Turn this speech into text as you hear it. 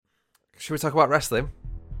Should we talk about wrestling?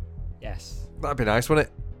 Yes. That'd be nice, wouldn't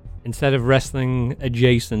it? Instead of wrestling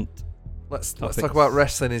adjacent. Let's talk about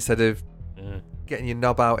wrestling instead of Yeah. getting your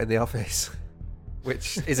knob out in the office,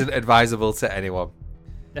 which isn't advisable to anyone.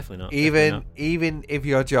 Definitely not. Even if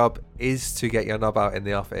your job is to get your knob out in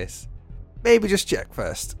the office, maybe just check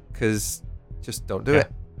first, because just don't do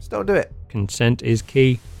it. Just don't do it. Consent is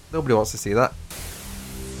key. Nobody wants to see that.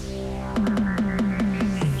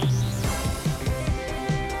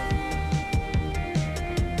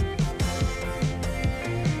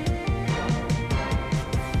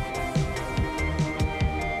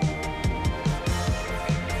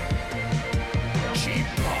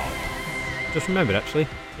 Just remembered, actually.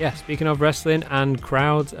 Yeah, speaking of wrestling and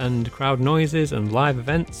crowds and crowd noises and live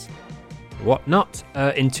events, whatnot,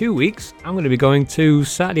 in 2 weeks, I'm going to be going to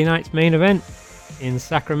Saturday night's main event in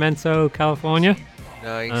Sacramento, California.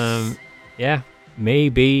 Nice. Yeah,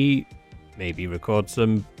 maybe record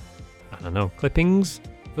some, I don't know, clippings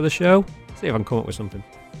for the show. See if I can come up with something.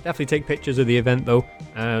 Definitely take pictures of the event, though.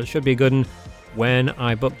 Should be a good one. When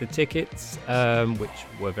I booked the tickets, which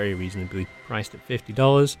were very reasonably priced at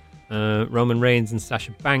 $50, Roman Reigns and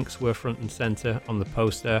Sasha Banks were front and center on the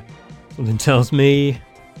poster. Something tells me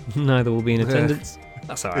neither will be in attendance.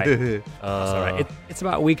 That's all right. That's all right. It's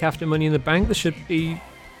about a week after Money in the Bank. There should be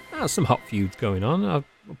some hot feuds going on. We'll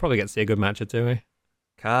probably get to see a good match or two.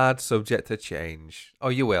 Card subject to change. Oh,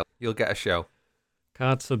 you will. You'll get a show.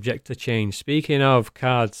 Card subject to change. Speaking of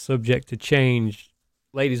cards subject to change,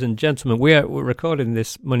 ladies and gentlemen, we're recording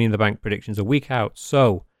this Money in the Bank predictions a week out.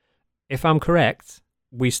 So, if I'm correct,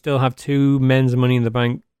 we still have 2 men's Money in the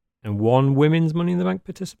Bank and 1 women's Money in the Bank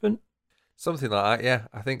participant? Something like that, yeah.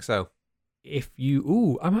 I think so. I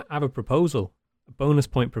might have a proposal. A bonus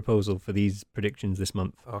point proposal for these predictions this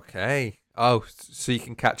month. Okay. Oh, so you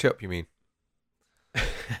can catch up, you mean?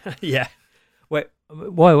 Yeah. Wait,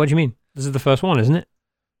 why? What do you mean? This is the first one, isn't it?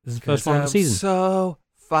 This is the first one of the season. So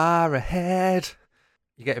far ahead.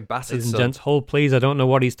 You're getting battered, Ladies and gents, hold please. I don't know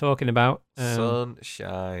what he's talking about.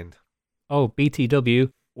 Sunshine. Oh,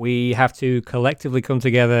 BTW. We have to collectively come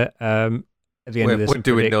together at the end of this. We're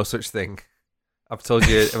doing no such thing. I've told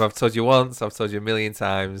you. If I've told you once, I've told you a million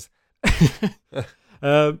times. We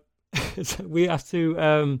have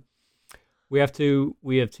to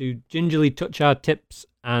gingerly touch our tips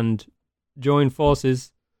and join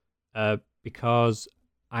forces because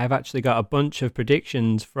I've actually got a bunch of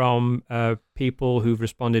predictions from people who've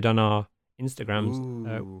responded on our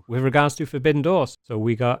Instagrams with regards to Forbidden Doors. So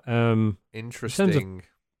we got interesting.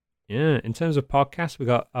 In terms of podcasts, we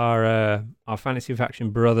got our Fantasy Faction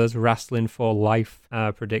brothers, Wrestling for Life,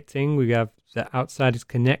 predicting. We have the Outsiders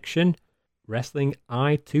Connection, Wrestling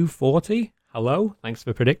I-240. Hello, thanks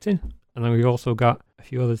for predicting. And then we've also got a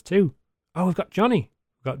few others too. Oh, we've got Johnny.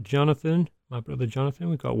 We've got Jonathan, my brother Jonathan.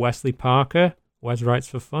 We've got Wesley Parker, Wes Writes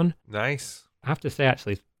for Fun. Nice. I have to say,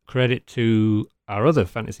 actually, credit to our other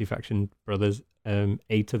Fantasy Faction brothers,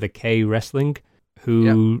 A to the K Wrestling,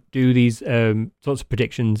 who do these sorts of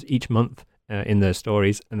predictions each month in their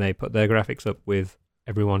stories, and they put their graphics up with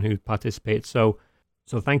everyone who participates. So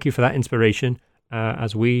thank you for that inspiration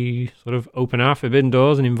as we sort of open our Forbidden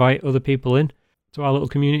Doors and invite other people in to our little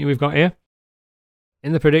community we've got here.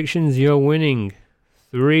 In the predictions, you're winning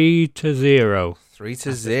 3-0.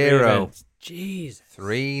 3-0. Jeez.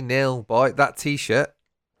 3-0. Boy, that t-shirt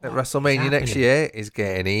at WrestleMania next year is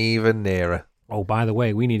getting even nearer. Oh, by the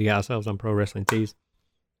way, we need to get ourselves on Pro Wrestling Tees.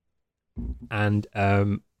 And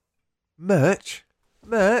merch.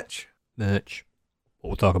 We'll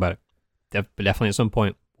talk about it. But definitely at some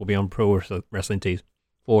point, we'll be on Pro Wrestling Tees.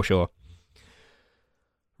 For sure.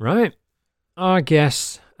 Right. I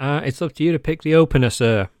guess it's up to you to pick the opener,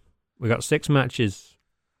 sir. We got 6 matches.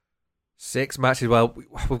 6 matches. Well,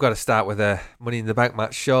 we've got to start with a Money in the Bank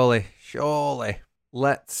match, surely.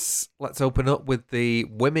 Let's open up with the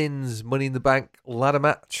women's Money in the Bank ladder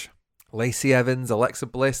match. Lacey Evans, Alexa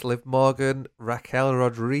Bliss, Liv Morgan, Raquel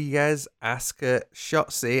Rodriguez, Asuka,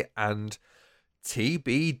 Shotzi, and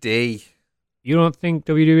TBD. You don't think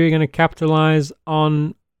WWE are going to capitalize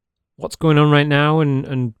on what's going on right now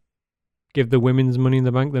and give the women's Money in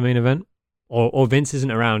the Bank the main event? Or Vince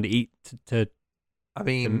isn't around to I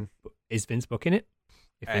mean... Is Vince booking it?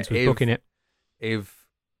 If Vince was booking it. If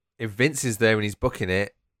Vince is there and he's booking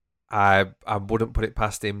it, I wouldn't put it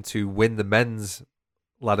past him to win the men's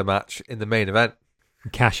ladder match in the main event.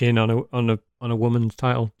 Cash in on a woman's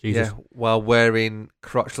title. Jesus. Yeah, while wearing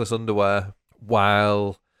crotchless underwear,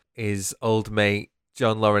 while his old mate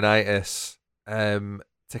John Laurinaitis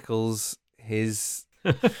tickles his.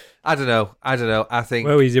 I don't know. I think.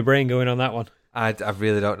 Where was your brain going on that one? I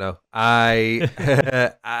really don't know. I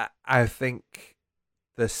think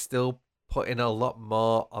there's still putting a lot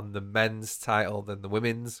more on the men's title than the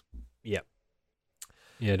women's. Yeah,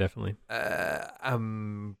 definitely.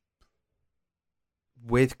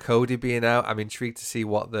 With Cody being out, I'm intrigued to see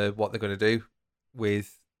what they're going to do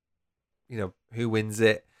with, who wins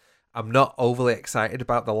it. I'm not overly excited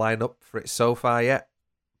about the lineup for it so far yet,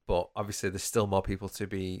 but obviously there's still more people to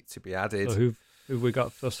be added. So who we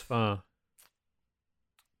got thus far?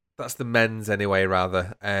 That's the men's anyway,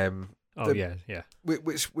 rather. Yeah.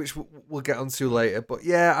 Which we'll get onto later. But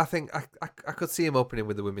yeah, I think I could see him opening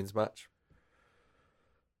with the women's match.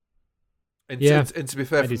 And to be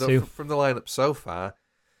fair, from the lineup so far,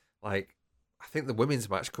 like, I think the women's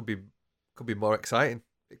match could be more exciting.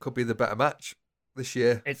 It could be the better match this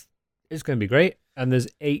year. It's going to be great, and there's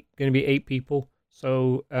going to be 8 people.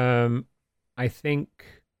 So I think,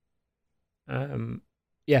 having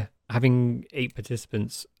 8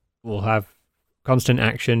 participants will have constant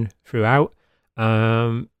action throughout.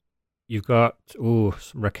 You've got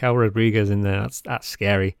Raquel Rodriguez in there. That's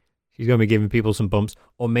scary. She's going to be giving people some bumps,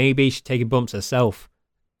 or maybe she's taking bumps herself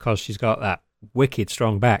because she's got that wicked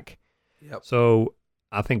strong back. Yep. So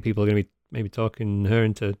I think people are going to be maybe talking her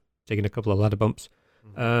into taking a couple of ladder bumps.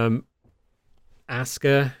 Mm-hmm.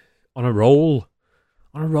 Asuka on a roll,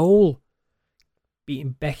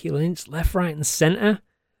 beating Becky Lynch left, right, and center.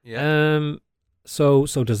 Yeah. So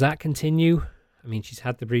does that continue? I mean, she's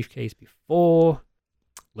had the briefcase before.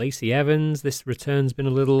 Lacey Evans, this return's been a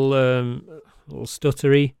little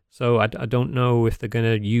stuttery. So I don't know if they're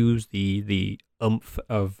going to use the oomph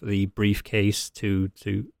of the briefcase to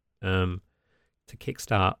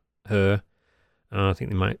kickstart her. I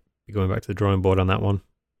think they might be going back to the drawing board on that one.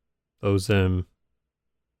 Those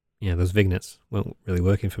vignettes weren't really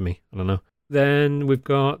working for me. I don't know. Then we've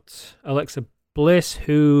got Alexa Bliss,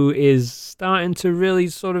 who is starting to really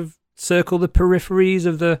sort of circle the peripheries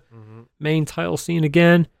of the main title scene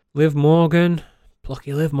again. Liv Morgan,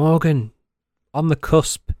 plucky Liv Morgan, on the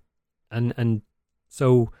cusp, and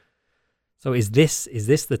so is this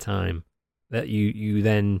the time that you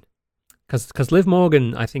then, because Liv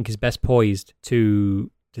Morgan, I think, is best poised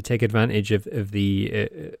to take advantage of what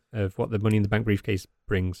the Money in the Bank briefcase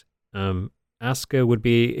brings. Asuka would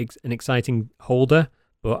be an exciting holder,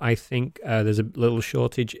 but I think there's a little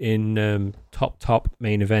shortage in top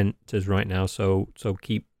main eventers right now. So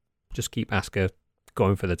keep Asuka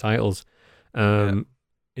going for the titles. In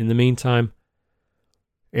the meantime,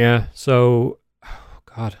 So,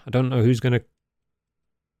 God, I don't know who's going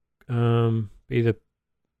to be the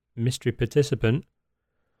mystery participant,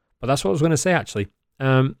 but that's what I was going to say actually.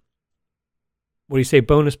 What do you say?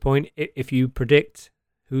 Bonus point if you predict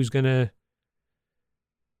who's going to.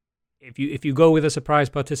 If you go with a surprise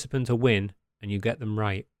participant to win and you get them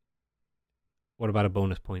right, what about a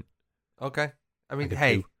bonus point? Okay. I mean,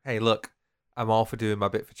 hey, look, I'm all for doing my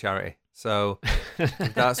bit for charity. So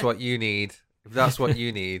if that's what you need,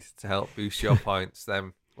 to help boost your points,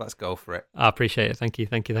 then let's go for it. I appreciate it. Thank you.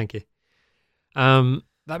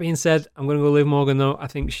 That being said, I'm going to go Liv Morgan, though. I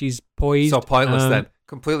think she's poised. So pointless then.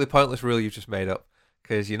 Completely pointless rule you've just made up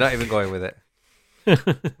because you're not even going with it.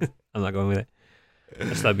 I'm not going with it.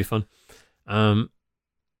 That'd be fun. I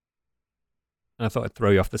thought I'd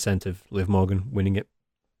throw you off the scent of Liv Morgan winning it.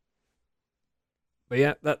 But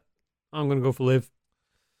yeah, I'm going to go for Liv.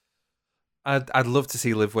 I'd love to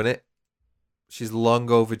see Liv win it. She's long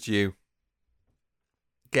overdue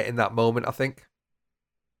getting that moment, I think.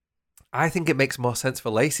 I think it makes more sense for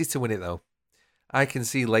Lacey to win it, though. I can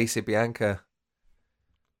see Lacey Bianca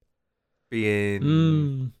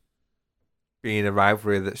being a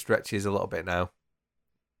rivalry that stretches a little bit now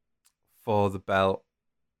for the belt.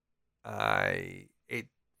 It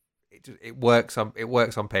works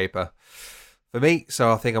on paper for me.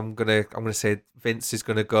 So I think I'm gonna say Vince is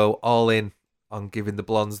gonna go all in on giving the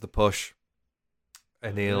blondes the push,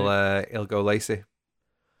 and he'll go Lacey.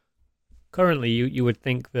 Currently, you would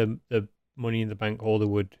think the Money in the Bank holder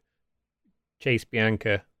would chase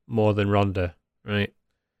Bianca more than Ronda, right?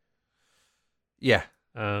 Yeah.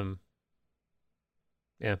 Yeah.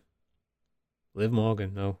 Liv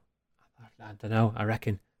Morgan, no. I don't know. I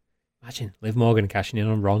reckon. Imagine Liv Morgan cashing in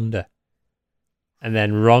on Ronda. And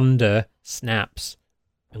then Ronda snaps.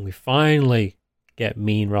 And we finally get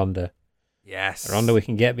mean Ronda. Yes. Ronda we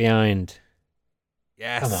can get behind.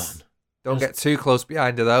 Yes. Come on. Don't get too close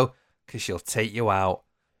behind her, though, because she'll take you out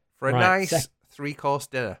for a nice 3-course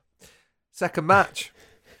dinner. Second match.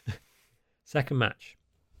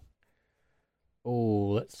 Oh,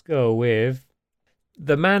 let's go with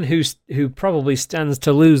the man who probably stands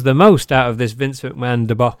to lose the most out of this Vince McMahon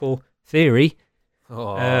debacle, Theory.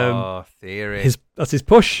 Oh, Theory. That's his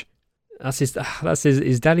push. That's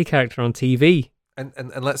his daddy character on TV.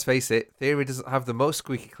 And let's face it, Theory doesn't have the most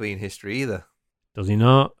squeaky clean history either. Does he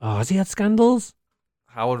not? Oh, has he had scandals?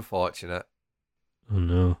 How unfortunate. Oh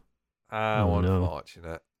no. How Oh, no.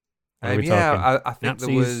 unfortunate. What are we Yeah, talking? I think there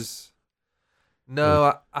Nazis? was.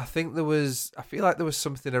 No, I think there was. I feel like there was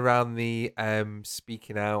something around the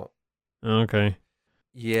speaking out. Okay.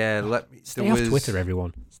 Yeah, let me. Stay there off was, Twitter,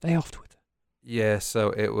 everyone. Stay off Twitter. Yeah, so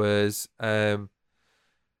it was 2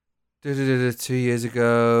 years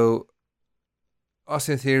ago.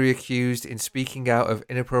 Austin Theory accused in speaking out of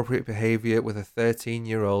inappropriate behavior with a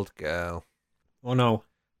 13-year-old girl. Oh no.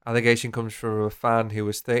 Allegation comes from a fan who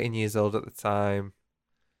was 13 years old at the time.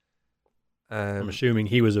 I'm assuming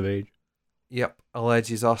he was of age. Yep,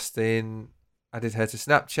 alleges Austin added her to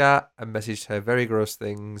Snapchat and messaged her very gross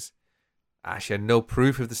things. She had no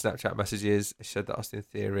proof of the Snapchat messages. She said that Austin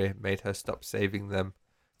Theory made her stop saving them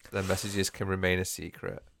so their messages can remain a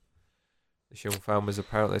secret. This young fan was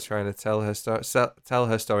apparently trying to tell her story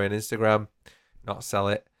on Instagram, not sell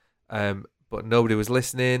it. But nobody was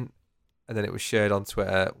listening, and then it was shared on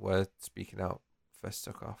Twitter where speaking out first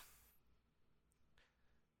took off.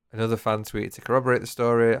 Another fan tweeted to corroborate the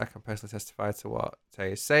story. I can personally testify to what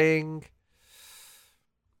Tay is saying.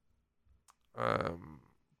 But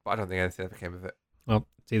I don't think anything ever came of it. Well,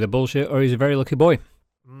 it's either bullshit or he's a very lucky boy.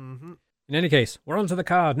 Mm-hmm. In any case, we're on to the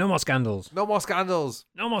card. No more scandals. No more scandals.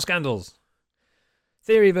 No more scandals.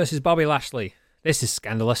 Theory versus Bobby Lashley. This is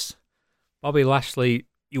scandalous. Bobby Lashley,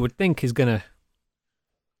 you would think, is going to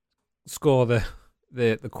score the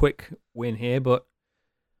quick win here, but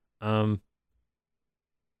I'm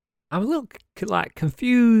a little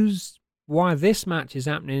confused why this match is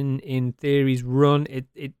happening in Theory's run.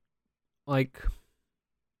 It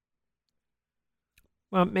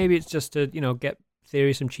well, maybe it's just to get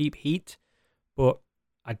Theory some cheap heat, but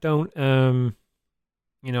I don't I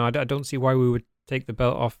don't see why we would take the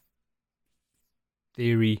belt off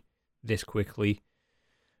Theory this quickly.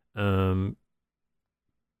 But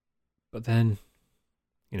then,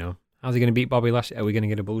 how's he going to beat Bobby Lashley? Are we going to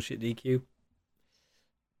get a bullshit DQ?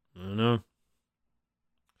 I don't know.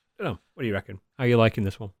 What do you reckon? How are you liking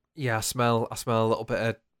this one? Yeah, I smell a little bit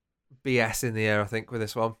of BS in the air, I think, with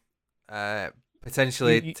this one.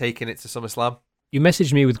 Potentially taking it to SummerSlam. You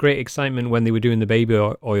messaged me with great excitement when they were doing the baby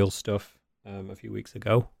oil stuff a few weeks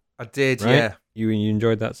ago. I did, right? Yeah. You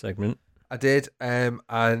enjoyed that segment. I did. And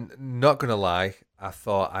not going to lie, I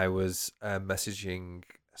thought I was messaging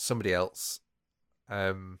somebody else.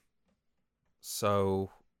 So,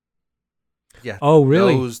 yeah. Oh,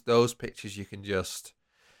 really? Those pictures, you can just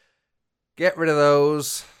get rid of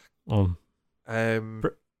those.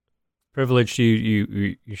 Privileged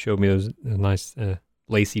you showed me those nice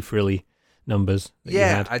lacy frilly numbers that you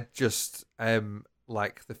had. I just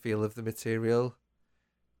like the feel of the material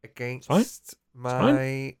against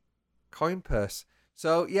my coin purse.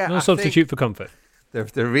 So yeah, no substitute for comfort. There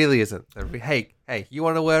really isn't. Hey, you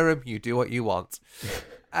want to wear them? You do what you want.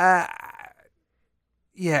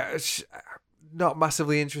 Not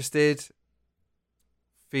massively interested.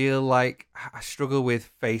 Feel like I struggle with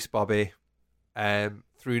face Bobby.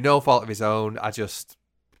 Through no fault of his own,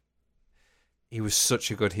 he was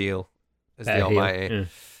such a good heel as the Almighty.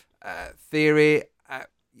 Yeah. Theory,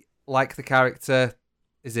 like the character,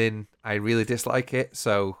 I really dislike it,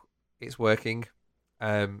 so it's working.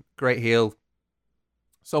 Great heel,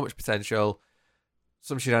 so much potential,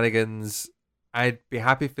 some shenanigans. I'd be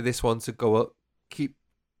happy for this one to go up, keep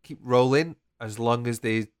rolling as long as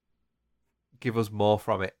they give us more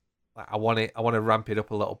from it. Like I want to ramp it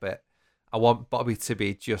up a little bit. I want Bobby to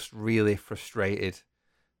be just really frustrated,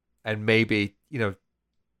 and maybe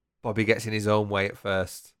Bobby gets in his own way at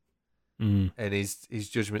first, and his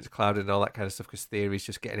judgment's clouded and all that kind of stuff because Theory's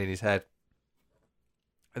just getting in his head,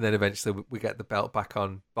 and then eventually we get the belt back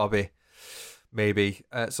on Bobby, maybe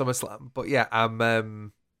at SummerSlam. But yeah, I'm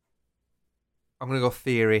gonna go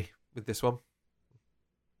Theory with this one.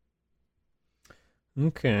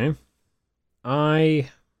 Okay,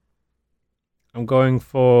 I'm going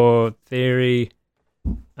for Theory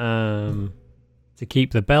to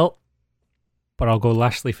keep the belt, but I'll go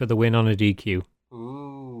Lashley for the win on a DQ.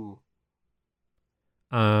 Ooh.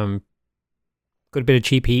 Good bit of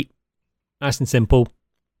cheap heat. Nice and simple.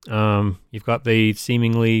 You've got the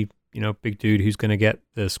seemingly, big dude who's going to get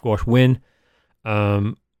the squash win.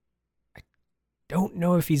 I don't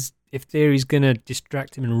know if Theory's going to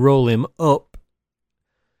distract him and roll him up.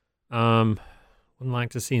 Wouldn't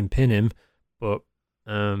like to see him pin him. But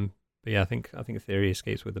yeah, I think Theory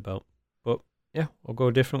escapes with the belt. But yeah, I'll go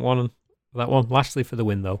a different one on that one. Lashley for the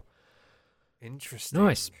win, though. Interesting.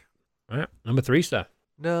 Nice. All right, number 3, sir.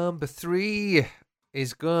 Number 3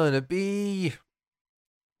 is gonna be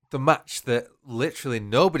the match that literally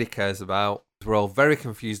nobody cares about. We're all very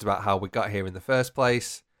confused about how we got here in the first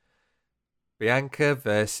place. Bianca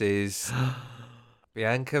versus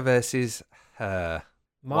her.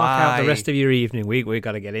 Mark out the rest of your evening. We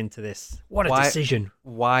got to get into this. What a decision.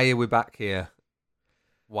 Why are we back here?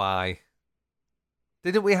 Why?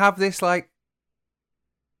 Didn't we have this like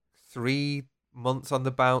 3 months on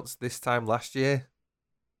the bounce this time last year?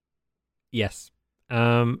 Yes.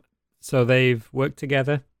 So they've worked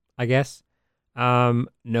together, I guess.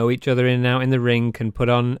 Know each other in and out in the ring, can put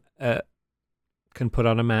on a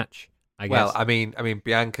match, I guess. Well, I mean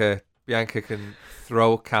Bianca can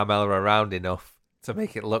throw Carmella around enough to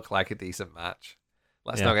make it look like a decent match.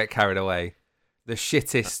 Let's not get carried away. The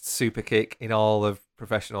shittest super kick in all of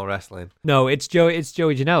professional wrestling. No, it's Joey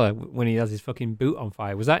Janela when he has his fucking boot on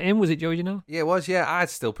fire. Was that him? Was it Joey Janela? Yeah, it was. Yeah, I'd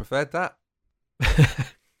still preferred that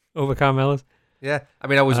over Carmella's. Yeah, I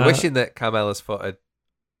mean, I was wishing that Carmella's foot had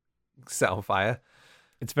set on fire.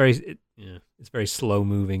 It's very slow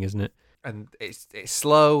moving, isn't it? And it's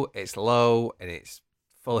slow, it's low, and it's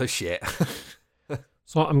full of shit.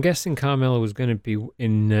 So I'm guessing Carmella was going to be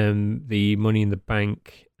in the Money in the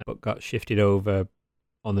Bank, but got shifted over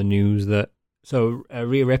on the news that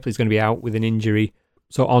Rhea Ripley's going to be out with an injury.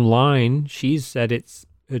 So online, she's said it's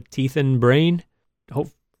her teeth and brain. Hope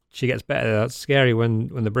she gets better. That's scary when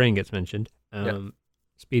the brain gets mentioned.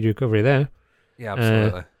 Speedy recovery there. Yeah,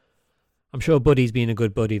 absolutely. I'm sure Buddy's being a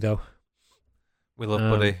good buddy, though. We love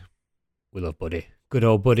Buddy. We love Buddy. Good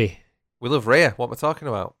old Buddy. We love Rhea. What am I talking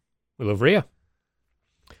about? We love Rhea.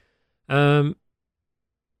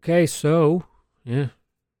 Okay, so, yeah.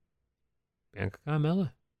 Bianca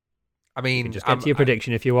Carmella. I mean, you can just get to your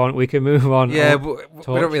prediction if you want. We can move on. Yeah, we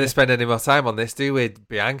don't really spend any more time on this, do we?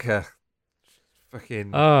 Bianca.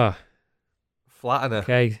 Fucking flatten her.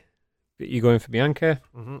 Okay. You're going for Bianca.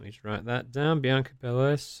 Mm-hmm. Let me just write that down. Bianca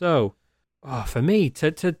Belair. So, for me,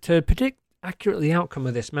 to predict accurately the outcome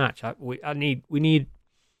of this match, I need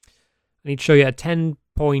to show you a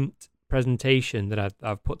 10-point presentation that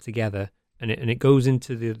I've put together, and it goes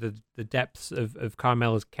into the depths of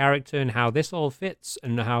Carmella's character and how this all fits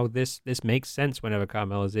and how this makes sense whenever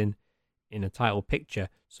Carmella's in a title picture.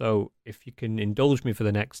 So if you can indulge me for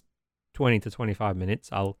the next 20 to 25 minutes,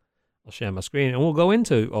 I'll share my screen and we'll go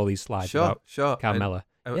into all these slides about Carmella.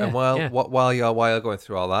 And while you're going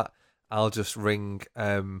through all that, I'll just ring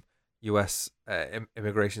US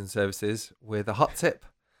Immigration Services with a hot tip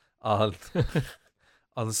on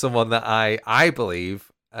on someone that I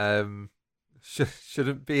believe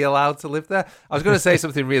shouldn't be allowed to live there. I was going to say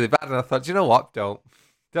something really bad, and I thought, you know what? Don't.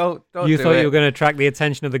 You thought you were going to attract the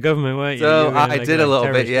attention of the government, weren't you? So I did a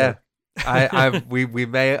little bit, yeah. We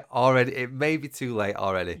may already. It may be too late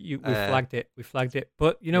already. We flagged it. We flagged it.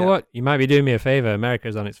 But you know what? You might be doing me a favor.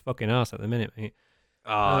 America's on its fucking ass at the minute, mate.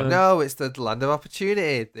 Oh no! It's the land of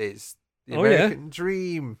opportunity. It's the American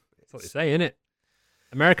dream. That's what they say, innit?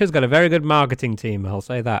 America's got a very good marketing team. I'll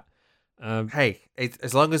say that. Hey,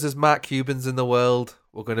 as long as there's Mark Cubans in the world,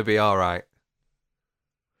 we're going to be all right.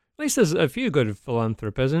 At least there's a few good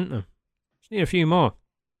philanthropists, isn't there? Just need a few more.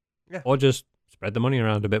 Yeah. Or just spread the money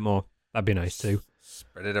around a bit more. That'd be nice too.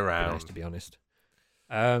 Spread it around. Nice, to be honest.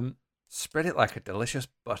 Spread it like a delicious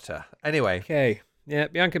butter. Anyway. Okay. Yeah,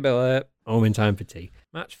 Bianca Belair. Home in time for tea.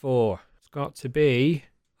 Match 4. It's got to be.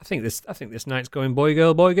 I think this night's going boy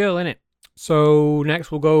girl, innit? So next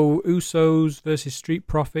we'll go Usos versus Street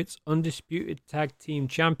Profits, Undisputed Tag Team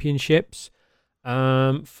Championships.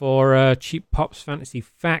 For Cheap Pop's Fantasy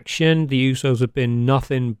Faction, the Usos have been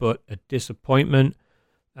nothing but a disappointment.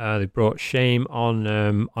 They brought shame on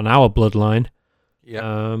our bloodline. Yeah,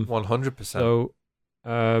 100%. So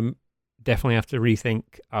definitely have to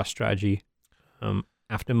rethink our strategy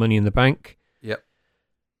after Money in the Bank. Yep.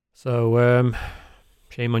 So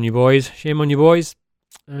shame on you boys. Shame on you boys.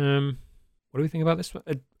 What do we think about this one?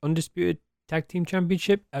 Undisputed Tag Team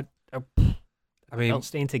Championship? I mean,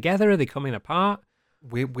 staying together? Are they coming apart?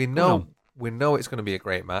 We know it's going to be a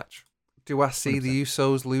great match. Do I see 100%. The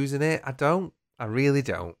Usos losing it? I don't. I really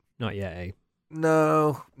don't. Not yet, eh?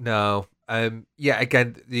 No. Yeah,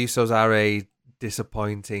 again, the Usos are a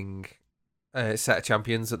disappointing set of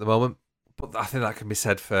champions at the moment, but I think that can be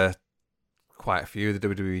said for quite a few of the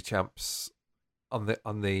WWE champs on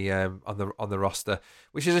the roster,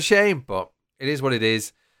 which is a shame, but it is what it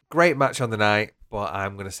is. Great match on the night, but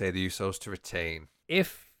I'm going to say the Usos to retain.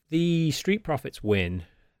 If the Street Profits win,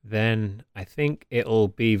 then I think it'll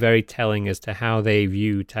be very telling as to how they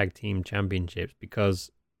view tag team championships,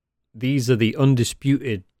 because these are the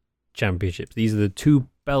undisputed championships. These are the two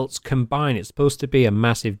belts combined. It's supposed to be a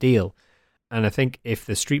massive deal. And I think if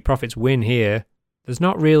the Street Profits win here, there's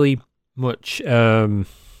not really much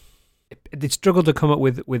they struggled to come up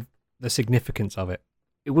with the significance of it.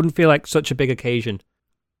 It wouldn't feel like such a big occasion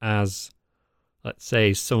as, let's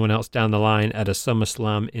say, someone else down the line at a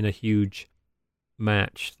SummerSlam in a huge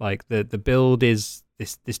match. Like the build is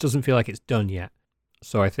this doesn't feel like it's done yet.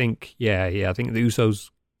 So I think I think the Usos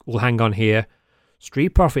will hang on here. Street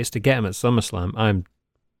Profits to get them at SummerSlam. I'm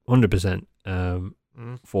 100%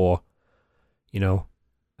 for,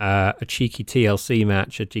 a cheeky TLC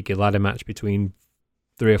match, a cheeky ladder match between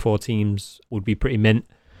 3 or 4 teams would be pretty mint,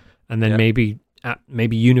 and then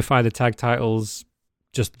maybe unify the tag titles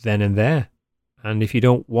just then and there. And if you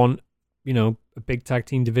don't want, a big tag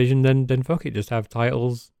team division, then fuck it, just have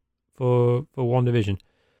titles for one division.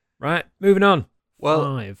 Right, moving on. Well,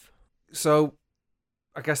 5. So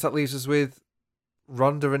I guess that leaves us with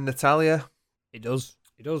Ronda and Natalya. It does.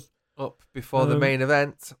 Up before the main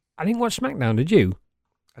event. I didn't watch SmackDown, did you?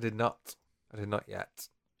 I did not yet.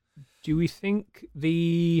 Do we think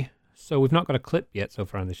so we've not got a clip yet so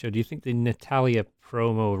far on the show. Do you think the Natalya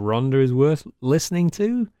promo Ronda is worth listening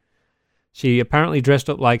to? She apparently dressed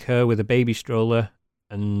up like her with a baby stroller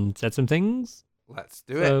and said some things. Let's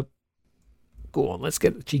do it. Go on, let's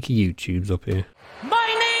get the cheeky YouTubes up here. My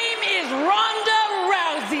name is Ronda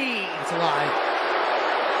Rousey. It's a lie.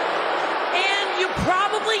 And you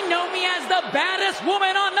probably know me as the baddest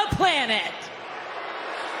woman on the planet.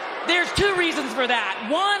 There's 2 reasons for that.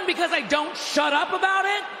 1, because I don't shut up about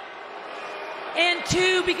it. And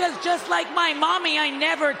 2, because just like my mommy, I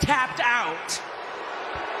never tapped out.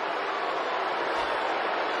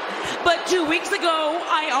 But 2 weeks ago,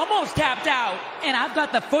 I almost tapped out, and I've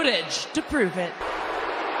got the footage to prove it.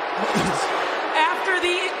 After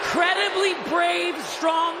the incredibly brave,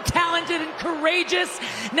 strong, talented, and courageous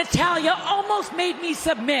Natalya almost made me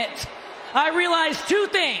submit, I realized 2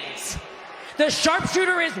 things. The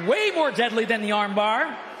sharpshooter is way more deadly than the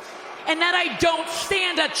armbar, and that I don't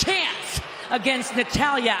stand a chance against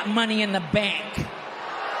Natalya at Money in the Bank.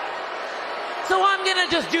 So I'm going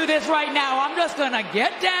to just do this right now. I'm just going to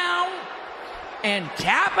get down and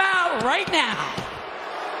tap out right now.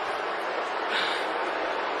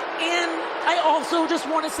 And I also just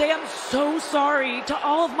want to say I'm so sorry to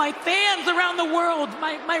all of my fans around the world,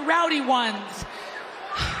 my rowdy ones.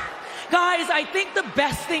 Guys, I think the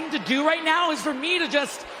best thing to do right now is for me to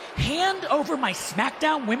just hand over my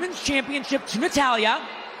SmackDown Women's Championship to Natalya,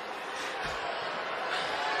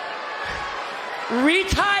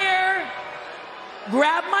 retire,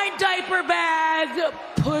 grab my diaper bag,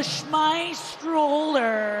 push my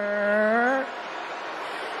stroller,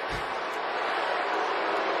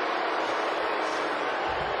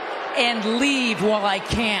 and leave while I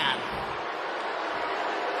can.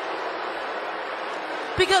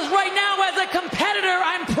 Because right now, as a competitor,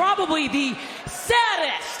 I'm probably the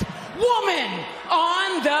saddest woman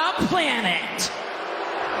on the planet.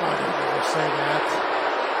 I didn't ever say that.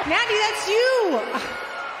 Natty, that's you.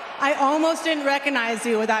 I almost didn't recognize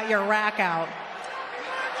you without your rack out.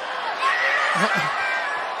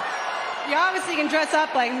 You obviously can dress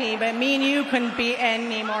up like me, but me and you couldn't be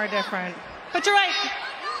any more different. But you're right.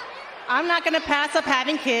 I'm not going to pass up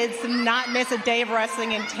having kids and not miss a day of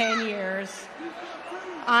wrestling in 10 years.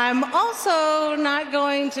 I'm also not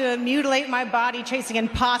going to mutilate my body chasing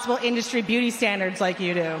impossible industry beauty standards like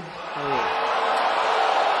you do.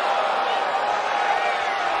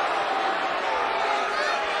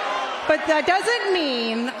 But that doesn't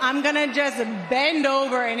mean I'm going to just bend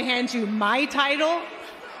over and hand you my title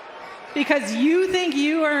because you think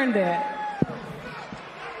you earned it.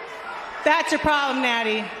 That's your problem,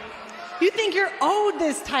 Natty. You think you're owed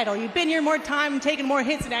this title. You've been here more time and taken more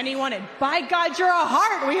hits than anyone, and by God, you're a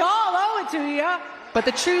heart. We all owe it to you. But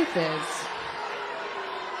the truth is,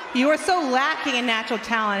 you are so lacking in natural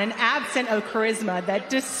talent and absent of charisma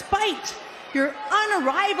that despite your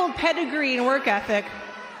unrivaled pedigree and work ethic,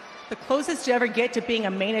 the closest you ever get to being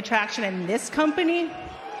a main attraction in this company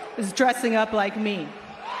is dressing up like me.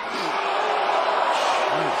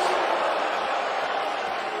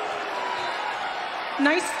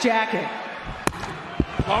 Nice jacket.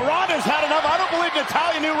 Well, Ronda's had enough. I don't believe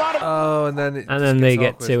Natalya knew Ronda. Oh, and then they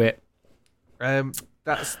get to it.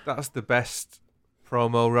 That's the best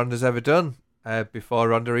promo Ronda's ever done before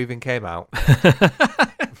Ronda even came out.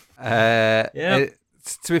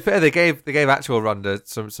 To be fair, they gave actual Ronda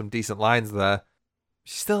some decent lines there.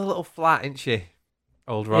 She's still a little flat, isn't she?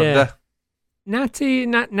 Old Ronda. Yeah.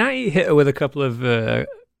 Natty hit her with a couple of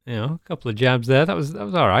jabs there. That was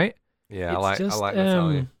all right. Yeah, I like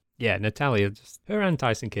Natalya. Yeah, Natalya, just her and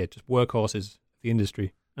Tyson Kidd, just workhorses of the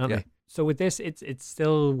industry, aren't they? So with this, it's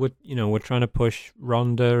still we're trying to push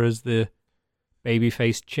Ronda as the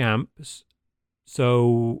babyface champ.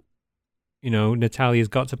 So Natalia's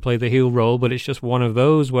got to play the heel role, but it's just one of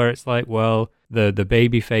those where it's like, well, the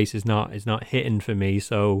baby face is not hitting for me,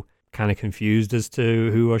 so kind of confused as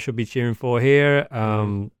to who I should be cheering for here.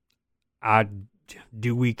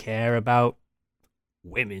 Do we care about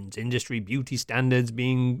women's industry beauty standards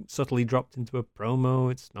being subtly dropped into a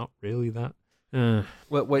promo? It's not really that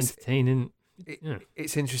entertaining.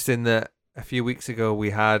 It's interesting that a few weeks ago we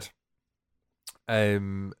had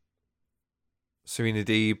Serena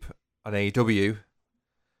Deeb on AEW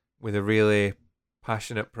with a really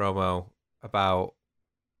passionate promo about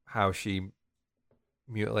how she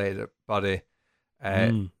mutilated her body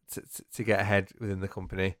to get ahead within the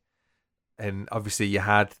company. And obviously you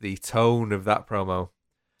had the tone of that promo.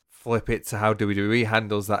 Flip it to how WWE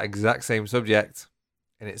handles that exact same subject,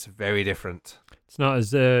 and it's very different. It's not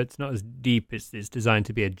as deep. It's designed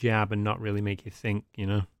to be a jab and not really make you think,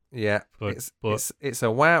 Yeah, but it's a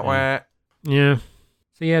wah. Yeah.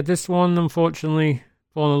 So yeah, this one unfortunately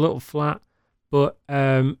fallen a little flat. But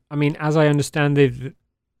I mean, as I understand it,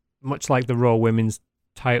 much like the Raw Women's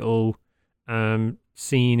title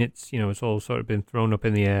scene, it's all sort of been thrown up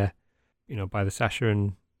in the air, by the Sasha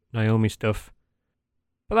and Naomi stuff.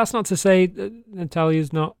 But that's not to say that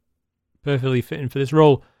Natalia's not perfectly fitting for this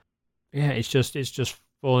role. Yeah, it's just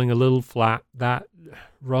falling a little flat. That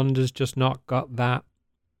Ronda's just not got that.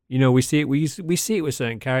 We see it. We see it with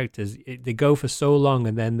certain characters. They go for so long,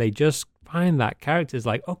 and then they just find that character's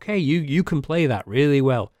like, okay, you can play that really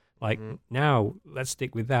well. Like now, let's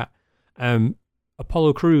stick with that.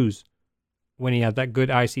 Apollo Crews, when he had that good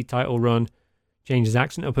IC title run, changed his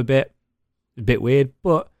accent up a bit weird,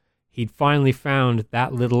 but he'd finally found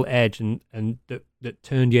that little edge and that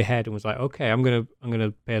turned your head and was like, okay, I'm gonna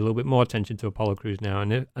pay a little bit more attention to Apollo Crews now,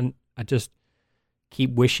 and I just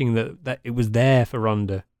keep wishing that it was there for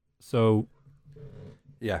Ronda. So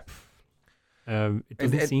yeah, it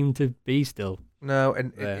doesn't seem to be still. No,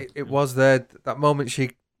 and it was there that moment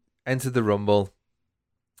she entered the Rumble,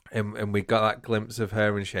 and we got that glimpse of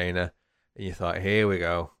her and Shayna, and you thought, here we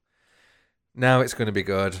go, now it's going to be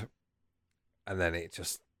good, and then it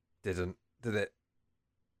just didn't, did it?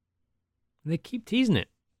 They keep teasing it.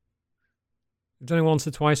 They've done it once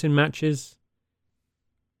or twice in matches.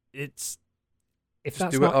 If just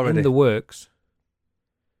that's do it not already. in the works.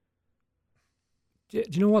 Do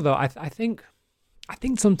you know what though? I think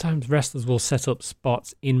sometimes wrestlers will set up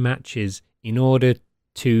spots in matches in order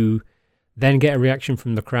to then get a reaction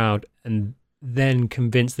from the crowd and then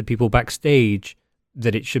convince the people backstage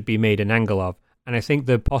that it should be made an angle of. And I think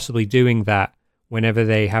they're possibly doing that whenever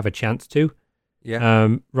they have a chance to.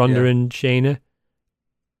 Yeah. Ronda and Shayna.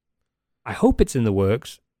 I hope it's in the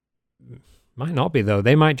works. Might not be though.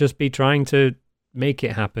 They might just be trying to make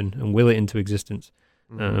it happen and will it into existence.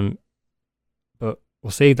 But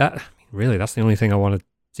we'll see. Really, that's the only thing I want to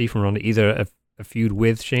see from Ronda. Either a feud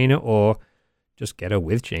with Shayna or just get her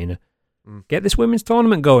with Shayna. Get this women's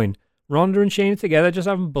tournament going. Ronda and Shayna together, just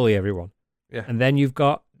have them bully everyone. Yeah. And then you've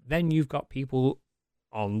got people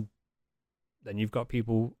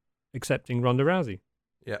accepting Ronda Rousey.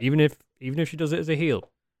 Yeah. Even if she does it as a heel,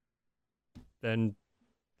 then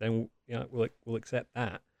we'll accept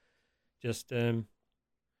that. Just yeah.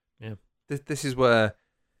 This is where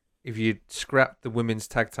if you scrap the women's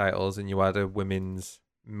tag titles and you add a women's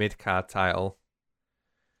mid-card title,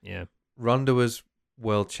 yeah, Ronda was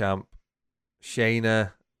world champ,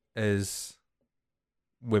 Shayna is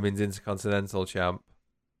women's intercontinental champ,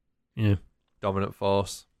 yeah, dominant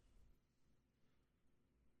force.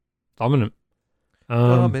 Dominant.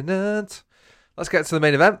 Dominant. Let's get to the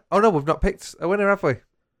main event. Oh no, we've not picked a winner, have we?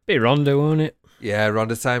 Be Ronda, won't it? Yeah,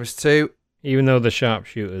 Ronda times 2. Even though the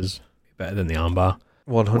sharpshooters be better than the armbar.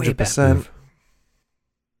 100%.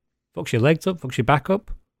 Fucks your legs up, fucks your back up.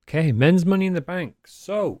 Okay, men's Money in the Bank.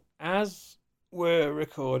 So, as we're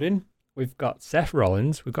recording, we've got Seth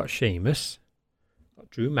Rollins, we've got Sheamus, got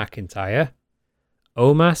Drew McIntyre,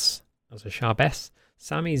 Omos, that's a sharp S,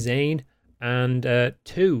 Sami Zayn, and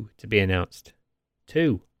 2 to be announced.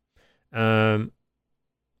 2. I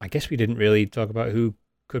guess we didn't really talk about who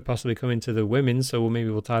could possibly come into the women's, so maybe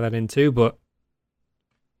we'll tie that in too. But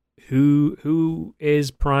who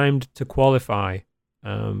is primed to qualify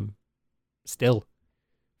still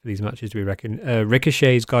for these matches, do we reckon?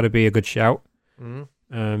 Ricochet's got to be a good shout.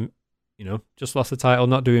 Just lost the title,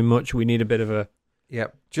 not doing much. We need a bit of a...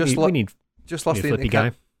 Yep. Just lost the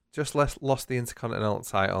guy. Just lost the Intercontinental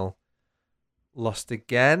title. Lost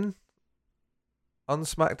again on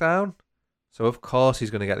SmackDown. So of course he's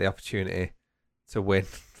going to get the opportunity to win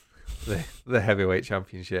the heavyweight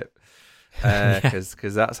championship.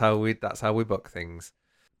 Because that's how we book things.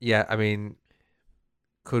 Yeah, I mean,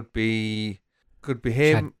 could be Could be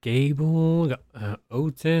him. Chad Gable, got,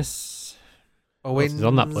 Otis. Owens is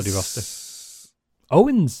on that bloody roster?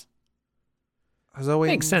 Owens. Has Owens?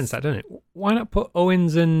 Makes sense, that, doesn't it? Why not put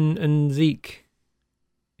Owens and Zeke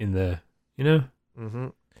in there? You know. Mm-hmm.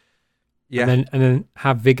 Yeah. And then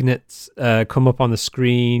have Vignettes come up on the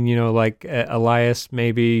screen. You know, like Elias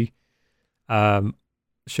maybe.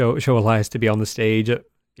 Show Elias to be on the stage.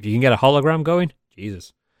 If you can get a hologram going,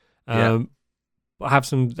 Jesus. But have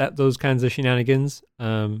some those kinds of shenanigans.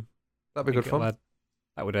 That'd be good fun.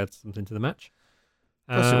 That would add something to the match.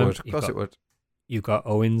 Of course it would. Of course it would. You've got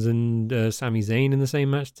Owens and Sami Zayn in the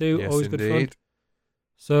same match too. Yes, Always indeed. good fun.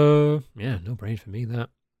 So yeah, no brain for me that.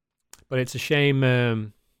 But it's a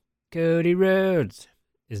shame Cody Rhodes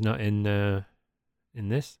is not in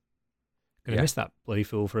this. Gonna miss that bloody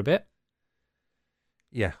fool for a bit.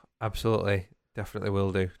 Yeah, absolutely. Definitely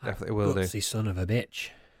will do. Definitely will do. Gutsy son of a bitch.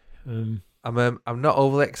 I'm not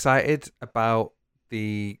overly excited about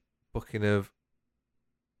the booking of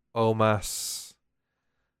Omos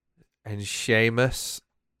and Sheamus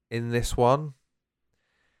in this one.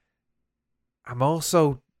 I'm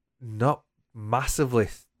also not massively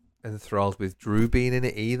enthralled with Drew being in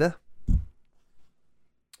it either.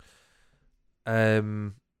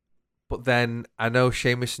 But then I know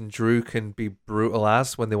Sheamus and Drew can be brutal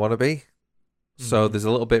as when they want to be. So there's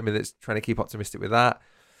a little bit of me that's trying to keep optimistic with that.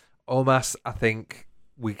 Omos, I think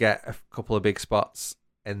we get a couple of big spots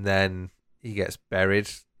and then he gets buried.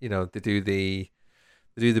 You know, they do the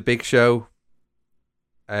big show,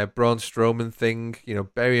 Braun Strowman thing, you know,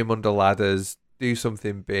 bury him under ladders, do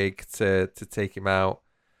something big to take him out.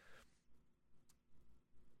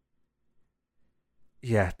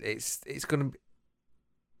 Yeah, it's gonna be.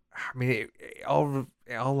 I mean, it all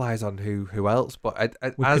lies on who else, but as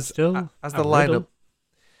the lineup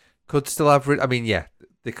could still have. I mean, yeah,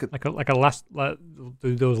 they could like a last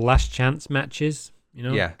those last chance matches. You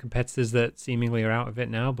know, yeah, competitors that seemingly are out of it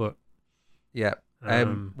now, but yeah.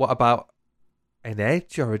 What about an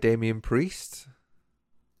Edge or a Damian Priest?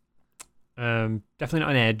 Definitely not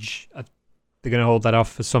an Edge. They're going to hold that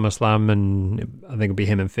off for SummerSlam, and I think it'll be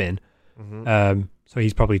him and Finn. Mm-hmm. So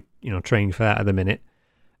he's probably training for that at the minute.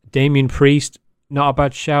 Damian Priest, not a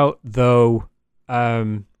bad shout though.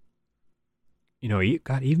 Even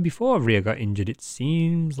before Rhea got injured, it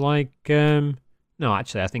seems like no,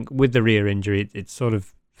 actually, I think with the Rhea injury, it's sort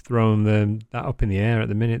of thrown that up in the air at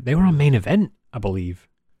the minute. They were on main event, I believe.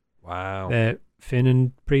 Wow. Finn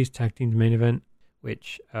and Priest tag team main event,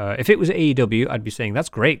 which if it was AEW, I'd be saying that's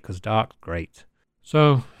great because Dark's great.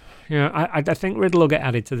 So, I think Riddle will get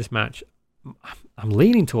added to this match. I'm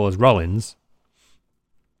leaning towards Rollins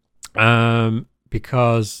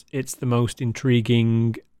because it's the most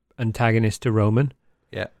intriguing antagonist to Roman.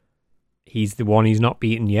 Yeah. He's the one he's not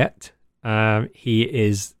beaten yet. He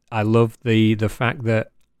is. I love the fact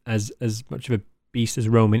that as much of a beast as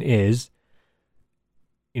Roman is,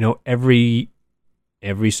 every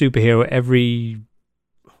superhero, every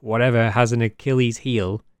whatever has an Achilles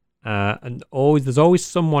heel, and there's always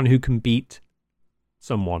someone who can beat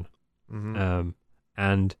someone. Mm-hmm.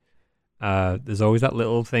 And there's always that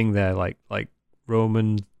little thing there, like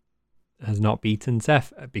Roman has not beaten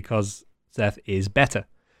Seth because Seth is better.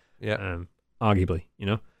 Yeah. Arguably,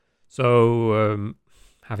 So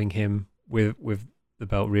having him with the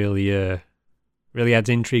belt really adds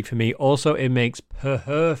intrigue for me. Also, it makes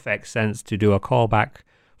perfect sense to do a callback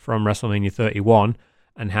from WrestleMania 31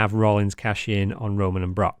 and have Rollins cash in on Roman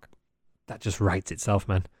and Brock. That just writes itself,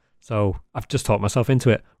 man. So I've just talked myself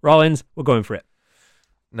into it. Rollins, we're going for it.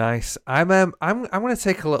 Nice. I'm going to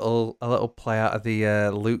take a little play out of the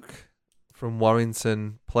Luke from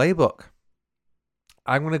Warrington playbook.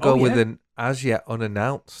 I'm going to go with an as yet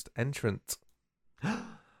unannounced entrant.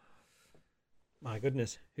 My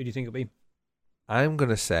goodness, who do you think it'll be? I'm going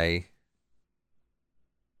to say,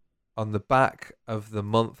 on the back of the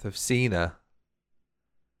month of Cena,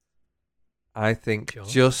 I think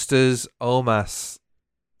just as Omos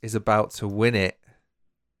is about to win it,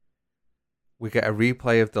 we get a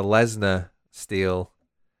replay of the Lesnar steal.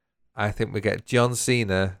 I think we get John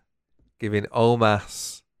Cena giving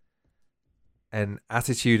Omos an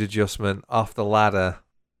attitude adjustment off the ladder.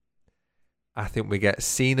 I think we get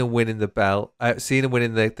Cena winning the belt, Cena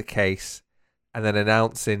winning the case, and then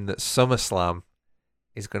announcing that SummerSlam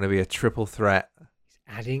is going to be a triple threat. He's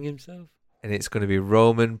adding himself? And it's going to be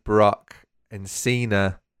Roman, Brock, and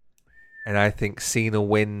Cena. And I think Cena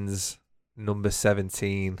wins number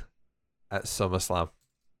 17 at SummerSlam.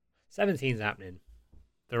 17's happening.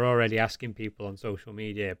 They're already asking people on social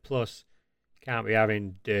media. Plus, can't be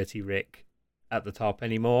having Dirty Rick at the top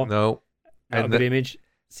anymore. No. Not a good image.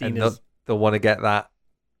 And they'll want to get that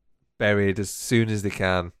buried as soon as they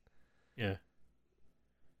can. Yeah.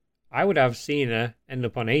 I would have Cena end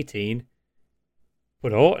up on 18,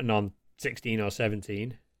 put Orton on 16 or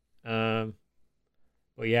 17. But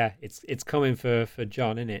yeah, it's coming for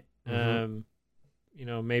John, isn't it?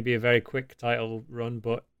 Mm-hmm. Maybe a very quick title run,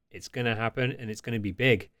 but it's going to happen and it's going to be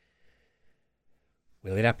big.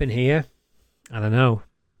 Will it happen here? I don't know.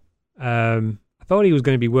 I thought he was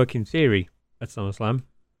going to be working Theory at SummerSlam.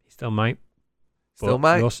 He still might. Still but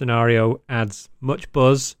might. Your scenario adds much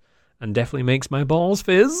buzz and definitely makes my balls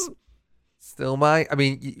fizz. Still might. I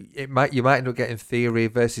mean, you might end up getting Theory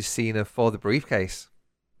versus Cena for the briefcase.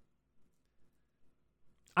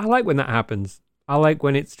 I like when that happens. I like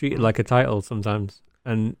when it's treated like a title sometimes.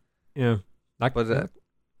 And, But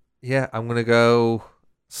yeah, I'm going to go...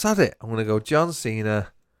 Sod it. I'm going to go John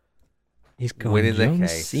Cena. He's going winning John the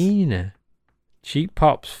case. Cena. Cheap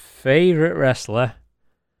Pop's favourite wrestler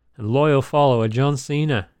and loyal follower, John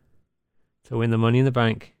Cena, to win the Money in the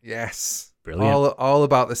Bank. Yes. Brilliant. All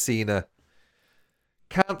about the Cena.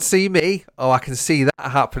 Can't see me. Oh, I can see that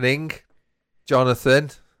happening.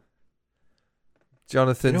 Jonathan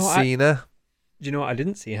Cena. Do you know what I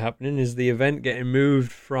didn't see happening is the event getting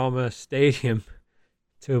moved from a stadium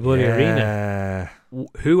to a bloody arena.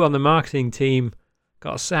 Who on the marketing team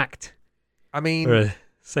got sacked I mean, for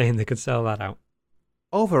saying they could sell that out?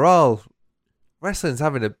 overall, wrestling's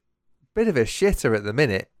having a bit of a shitter at the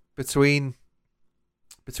minute between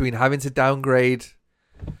having to downgrade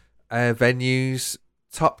venues,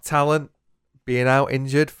 top talent being out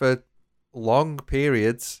injured for long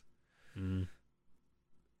periods.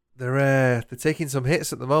 They're taking some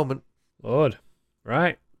hits at the moment. Lord.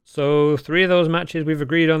 Right. So 3 of those matches we've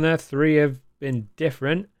agreed on there. 3 have been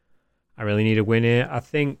different. I really need a win here. I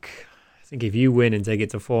think if you win and take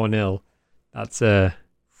it to 4-0, that's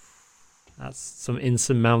some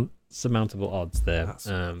insurmountable odds there. That's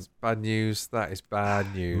bad news. That is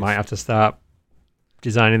bad news. Might have to start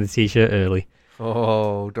designing the t-shirt early.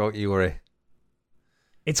 Oh, don't you worry.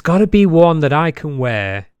 It's got to be one that I can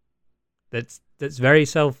wear that's very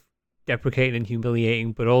self-deprecating and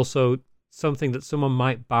humiliating, but also something that someone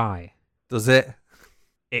might buy. Does it?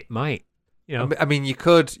 It might. You know, I mean, you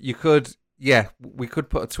could. Yeah, we could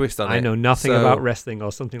put a twist on it. I know nothing So, about wrestling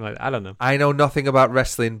or something like that. I don't know. I know nothing about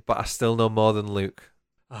wrestling, but I still know more than Luke.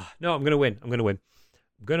 No, I'm going to win. I'm going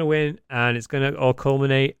to win, and it's going to all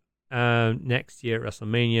culminate next year at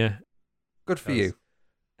WrestleMania. Good for you.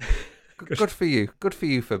 Good for you. Good for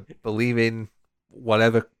you for believing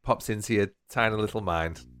whatever pops into your tiny little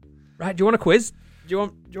mind. Right, do you want a quiz?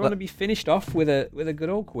 Do you want to be finished off with a good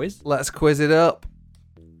old quiz? Let's quiz it up.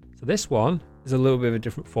 So this one is a little bit of a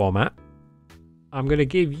different format. I'm going to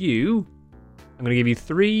give you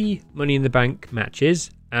 3 Money in the Bank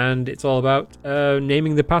matches, and it's all about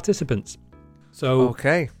naming the participants. So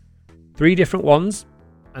Okay. 3 different ones,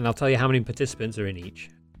 and I'll tell you how many participants are in each.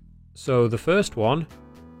 So the first one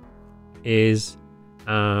is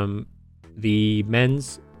the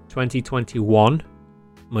men's 2021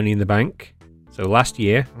 Money in the Bank. So last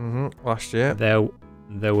year, Last year.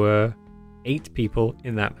 there were 8 people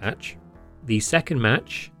in that match. The second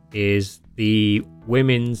match is the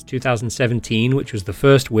women's 2017, which was the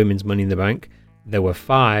first women's Money in the Bank. There were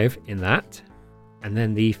 5 in that. And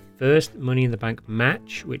then the first Money in the Bank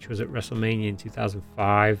match, which was at WrestleMania in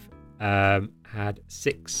 2005, had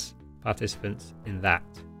 6 participants in that.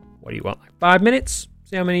 What do you want? Like 5 minutes?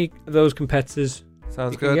 See how many of those competitors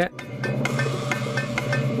Sounds you can good. get?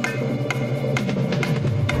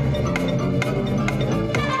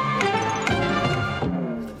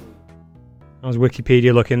 How's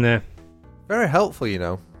Wikipedia looking there? Very helpful, you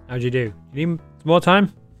know. How'd you do? You need more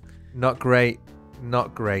time? Not great.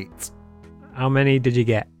 Not great. How many did you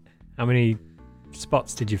get? How many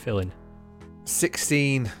spots did you fill in?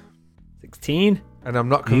 16. 16? And I'm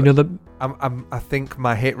not. You know the. I think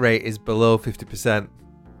my hit rate is below 50%. Do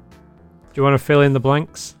you want to fill in the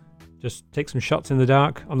blanks? Just take some shots in the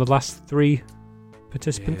dark on the last 3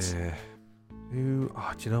 participants. Yeah. Do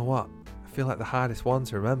you know what? I feel like the hardest one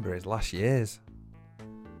to remember is last year's.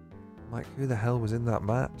 Like, who the hell was in that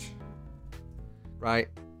match? Right.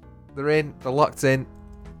 They're in. They're locked in.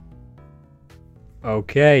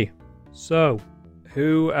 Okay. So,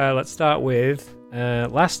 let's start with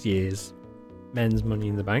last year's men's Money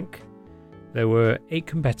in the Bank. There were 8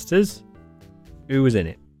 competitors. Who was in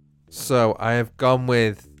it? So, I have gone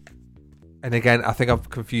with... And again, I think I've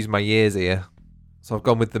confused my years here. So, I've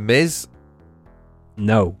gone with The Miz.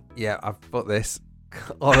 No. Yeah, I've put this.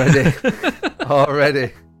 Already.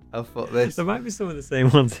 I've put this. There might be some of the same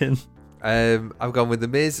ones in. I've gone with The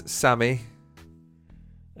Miz, Sammy,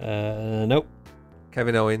 Nope.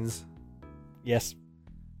 Kevin Owens, Yes.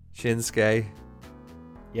 Shinsuke,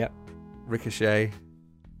 Yep. Ricochet,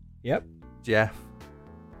 Yep. Jeff,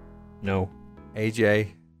 No.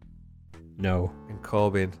 AJ, No. and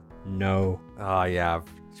Corbin. No. Oh, yeah, I've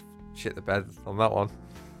shit the bed on that one.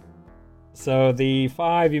 So the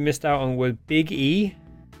 5 you missed out on were Big E,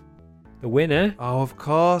 the winner. Oh, of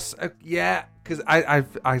course. Yeah, because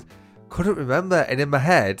I couldn't remember. And in my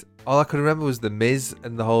head, all I could remember was the Miz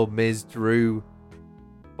and the whole Miz, Drew,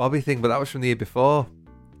 Bobby thing. But that was from the year before.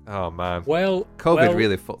 Oh, man. Well, COVID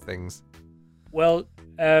really fucked things. Well,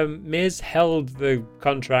 Miz held the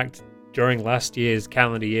contract during last year's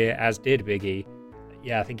calendar year, as did Big E.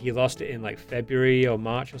 Yeah, I think he lost it in like February or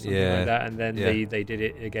March or something like that, and then they did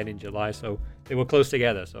it again in July. So they were close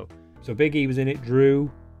together. So Big E was in it.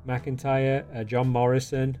 Drew McIntyre, John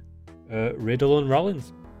Morrison, Riddle, and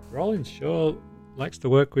Rollins. Rollins sure likes to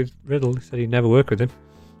work with Riddle. He said he'd never work with him.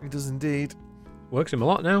 He does indeed. Works him a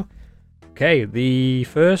lot now. Okay, the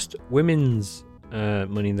first women's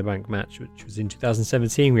Money in the Bank match, which was in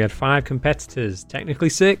 2017, we had 5 competitors, technically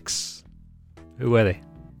 6. Who were they?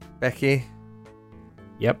 Becky.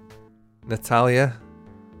 Yep. Natalia.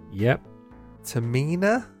 Yep.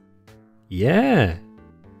 Tamina. Yeah.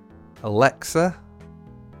 Alexa.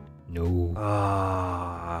 No.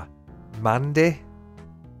 Mandy.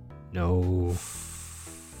 No.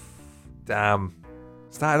 Damn.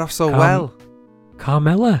 Started off so well.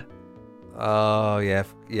 Carmella. Oh, yeah.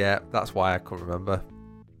 Yeah, that's why I couldn't remember.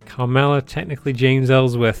 Carmella, technically James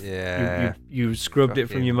Ellsworth. Yeah. You scrubbed it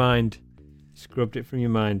from your mind. Scrubbed it from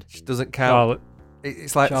your mind. Which doesn't count. Charlotte.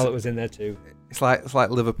 It's like Charlotte was in there too. It's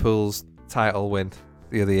like Liverpool's title win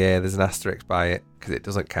the other year. There's an asterisk by it because it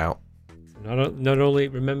doesn't count. Not only,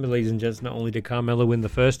 remember, ladies and gents, not only did Carmella win the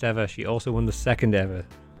first ever, she also won the second ever.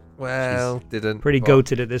 Well, didn't. Pretty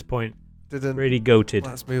goated at this point. Didn't. Pretty goated.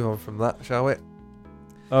 Let's move on from that, shall we?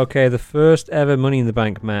 Okay, the first ever Money in the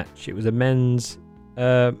Bank match. It was a men's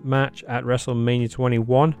match at WrestleMania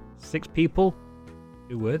 21. 6 people.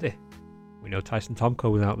 Who were they? We know Tyson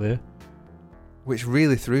Tomko was out there. Which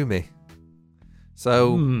really threw me.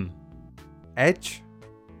 So, Edge.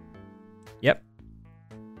 Yep.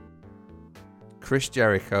 Chris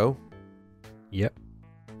Jericho. Yep.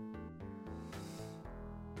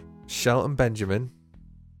 Shelton Benjamin.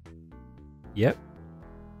 Yep.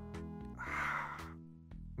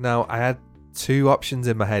 Now, I had 2 options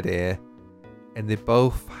in my head here, and they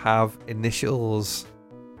both have initials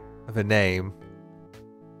of a name.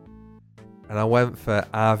 And I went for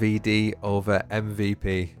RVD over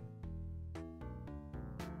MVP.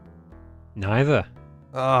 Neither.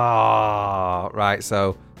 Oh, right.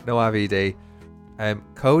 So, no RVD.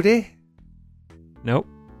 Cody? Nope.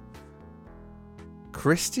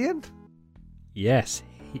 Christian? Yes.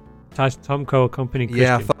 Tyson Tomko accompanied Christian.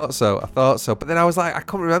 Yeah, I thought so. But then I was like, I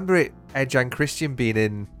couldn't remember it. Edge and Christian being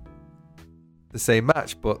in the same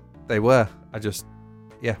match, but they were.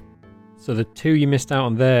 So the 2 you missed out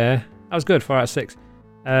on there, that was good, 4 out of 6.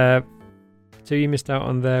 2 you missed out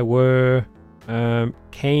on there were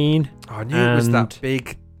Kane. Oh, I knew it was that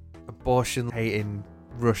big abortion-hating,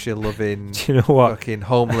 Russia-loving, Do you know what? fucking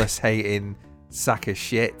homeless-hating sack of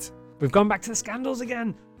shit. We've gone back to the scandals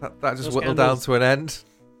again. That just whittled down to an end.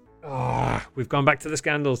 Oh, we've gone back to the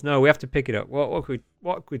scandals. No, we have to pick it up. What could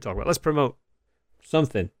we talk about? Let's promote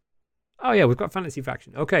something. Oh yeah, we've got Fantasy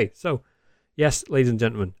Faction. Okay, so yes, ladies and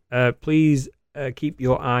gentlemen, please keep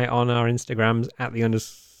your eye on our Instagrams at the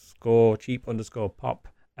 _cheap_pop.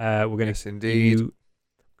 We're going Yes, indeed.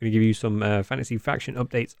 give you some Fantasy Faction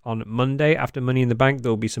updates on Monday after Money in the Bank.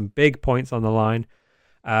 There'll be some big points on the line.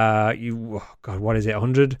 What is it?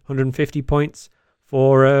 100, 150 points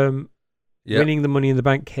for winning the Money in the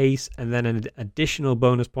Bank case, and then an additional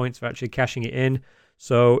bonus points for actually cashing it in.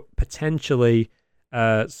 So potentially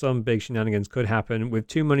some big shenanigans could happen with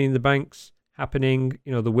 2 Money in the Banks happening.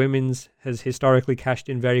 You know, the women's has historically cashed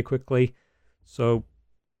in very quickly, so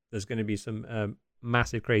there's going to be some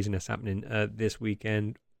massive craziness happening this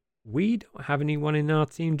weekend. We don't have anyone in our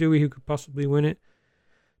team, do we, who could possibly win it?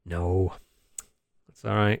 No, that's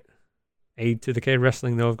all right. Aid to the K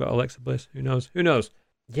Wrestling, though. I've got Alexa Bliss. Who knows?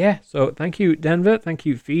 Yeah, so thank you, Denver. Thank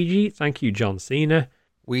you, Fiji. Thank you, John Cena.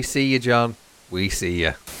 We see you, John. We see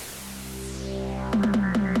you.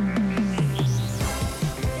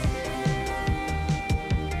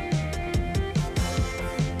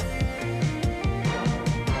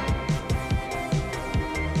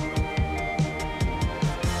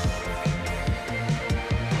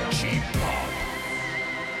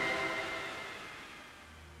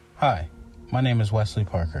 Hi, my name is Wesley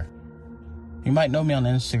Parker. You might know me on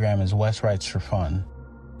Instagram as Wes Writes for Fun,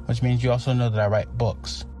 which means you also know that I write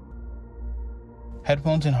books.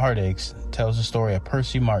 Headphones and Heartaches tells the story of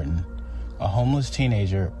Percy Martin, a homeless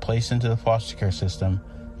teenager placed into the foster care system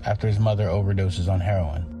after his mother overdoses on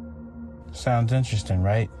heroin. Sounds interesting,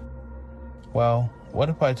 right? Well, what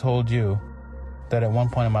if I told you that at one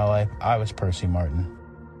point in my life, I was Percy Martin?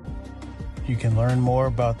 You can learn more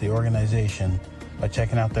about the organization by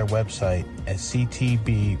checking out their website at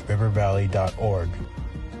ctbrivervalley.org.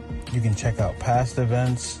 You can check out past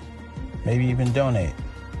events, maybe even donate.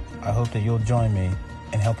 I hope that you'll join me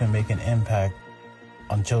in helping make an impact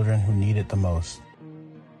on children who need it the most.